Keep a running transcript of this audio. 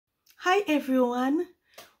Hi everyone,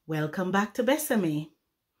 welcome back to Besami.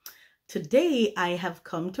 Today I have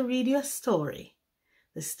come to read you a story.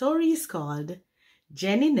 The story is called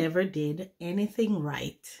Jenny Never Did Anything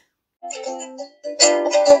Right.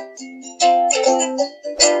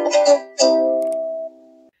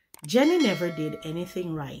 Jenny never did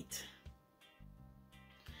anything right.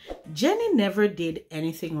 Jenny never did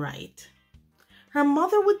anything right. Her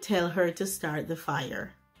mother would tell her to start the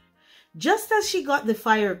fire. Just as she got the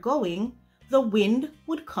fire going, the wind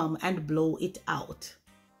would come and blow it out.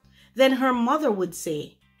 Then her mother would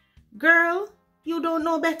say, "Girl, you don't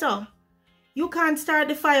know better. You can't start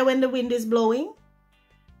the fire when the wind is blowing."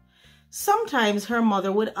 Sometimes her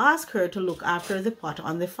mother would ask her to look after the pot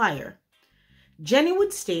on the fire. Jenny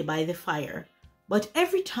would stay by the fire, but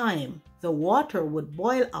every time the water would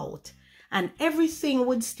boil out and everything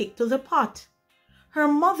would stick to the pot. Her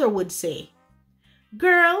mother would say,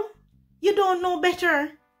 "Girl, you don't know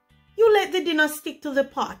better. You let the dinner stick to the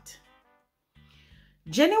pot."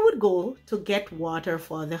 Jenny would go to get water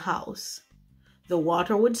for the house. The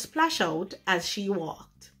water would splash out as she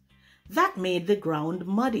walked. That made the ground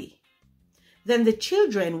muddy. Then the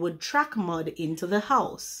children would track mud into the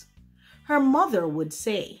house. Her mother would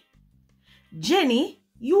say, "Jenny,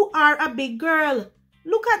 you are a big girl.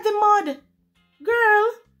 Look at the mud. Girl,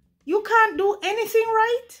 you can't do anything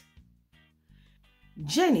right."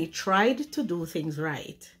 Jenny tried to do things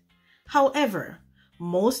right. However,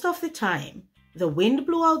 most of the time, the wind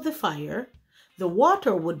blew out the fire, the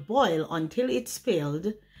water would boil until it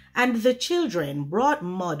spilled, and the children brought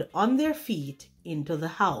mud on their feet into the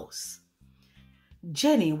house.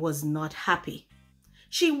 Jenny was not happy.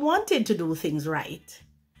 She wanted to do things right.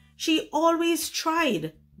 She always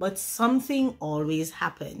tried, but something always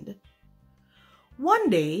happened. One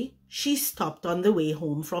day, she stopped on the way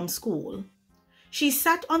home from school. She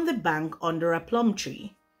sat on the bank under a plum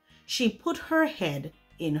tree. She put her head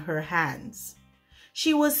in her hands.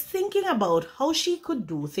 She was thinking about how she could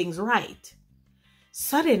do things right.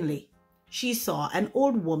 Suddenly, she saw an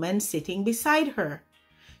old woman sitting beside her.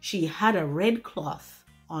 She had a red cloth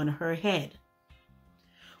on her head.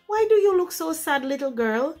 "Why do you look so sad, little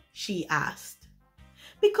girl?" she asked.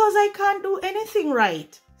 "Because I can't do anything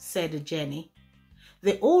right," said Jenny.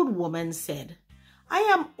 The old woman said, "I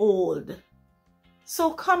am old,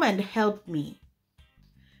 so come and help me."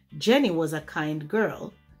 Jenny was a kind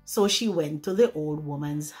girl, so she went to the old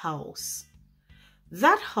woman's house.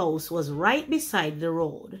 That house was right beside the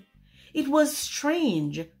road. It was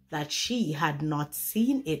strange that she had not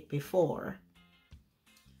seen it before.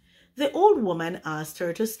 The old woman asked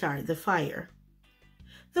her to start the fire.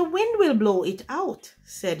 "The wind will blow it out,"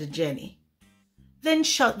 said Jenny. "Then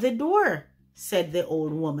shut the door," said the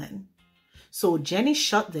old woman. So Jenny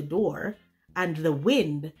shut the door, and the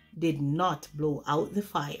wind did not blow out the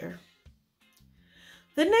fire.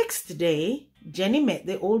 The next day, Jenny met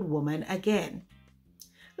the old woman again.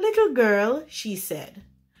 "Little girl," she said,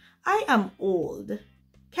 "I am old.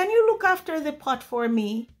 Can you look after the pot for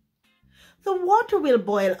me?" "The water will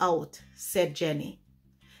boil out," said Jenny.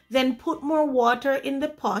 "Then put more water in the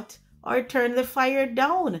pot or turn the fire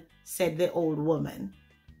down," said the old woman.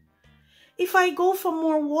 "If I go for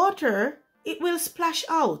more water, it will splash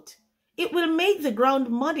out. It will make the ground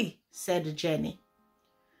muddy," said Jenny.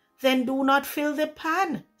 "Then do not fill the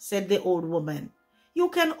pan," said the old woman. "You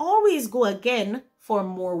can always go again for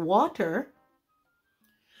more water."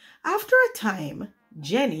 After a time,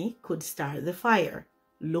 Jenny could start the fire,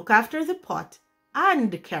 look after the pot,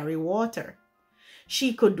 and carry water.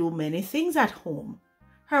 She could do many things at home.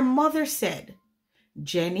 Her mother said,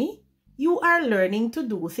 "Jenny, you are learning to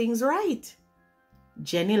do things right."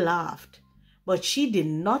 Jenny laughed, but she did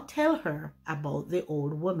not tell her about the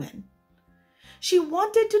old woman. She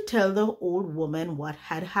wanted to tell the old woman what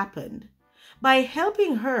had happened. By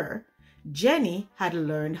helping her, Jenny had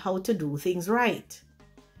learned how to do things right.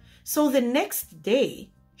 So the next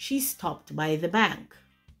day, she stopped by the bank.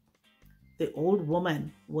 The old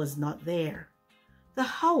woman was not there.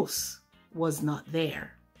 The house was not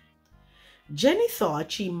there. Jenny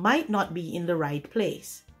thought she might not be in the right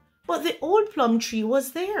place, but the old plum tree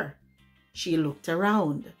was there. She looked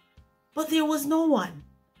around, but there was no one.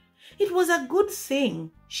 It was a good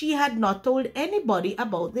thing she had not told anybody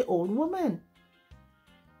about the old woman.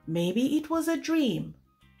 Maybe it was a dream,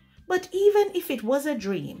 but even if it was a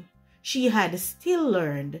dream, she had still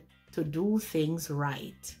learned to do things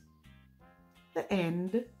right. The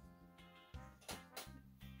end.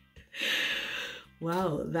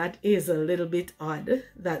 Wow, that is a little bit odd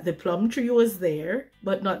that the plum tree was there,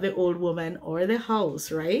 but not the old woman or the house,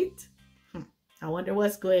 right? I wonder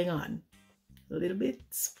what's going on. A little bit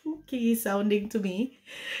spooky sounding to me.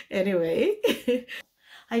 Anyway,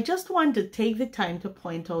 I just want to take the time to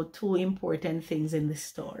point out two important things in this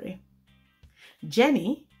story.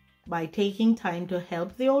 Jenny, by taking time to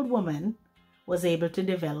help the old woman, was able to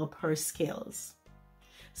develop her skills.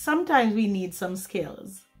 Sometimes we need some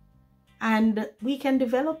skills, and we can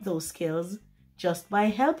develop those skills just by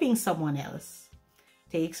helping someone else.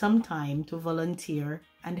 Take some time to volunteer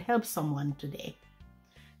and help someone today.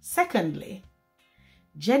 Secondly,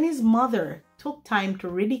 Jenny's mother took time to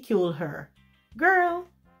ridicule her. Girl,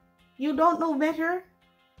 you don't know better.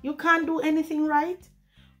 You can't do anything right.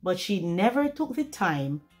 But she never took the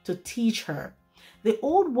time to teach her. The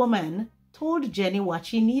old woman told Jenny what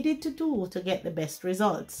she needed to do to get the best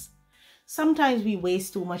results. Sometimes we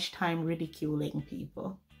waste too much time ridiculing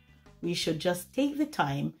people. We should just take the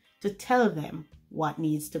time to tell them what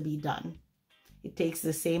needs to be done. It takes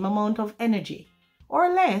the same amount of energy,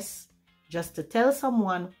 or less, just to tell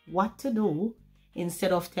someone what to do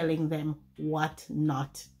instead of telling them what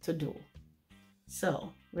not to do.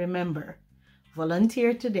 So remember,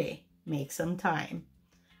 volunteer today, make some time,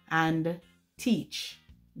 and teach,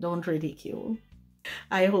 don't ridicule.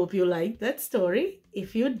 I hope you liked that story.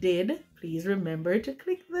 If you did, please remember to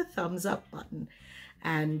click the thumbs up button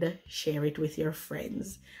and share it with your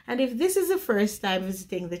friends. And if this is the first time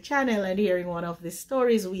visiting the channel and hearing one of the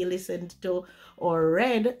stories we listened to or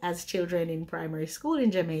read as children in primary school in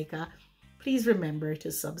Jamaica, please remember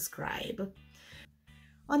to subscribe.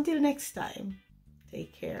 Until next time,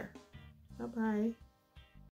 take care. Bye-bye.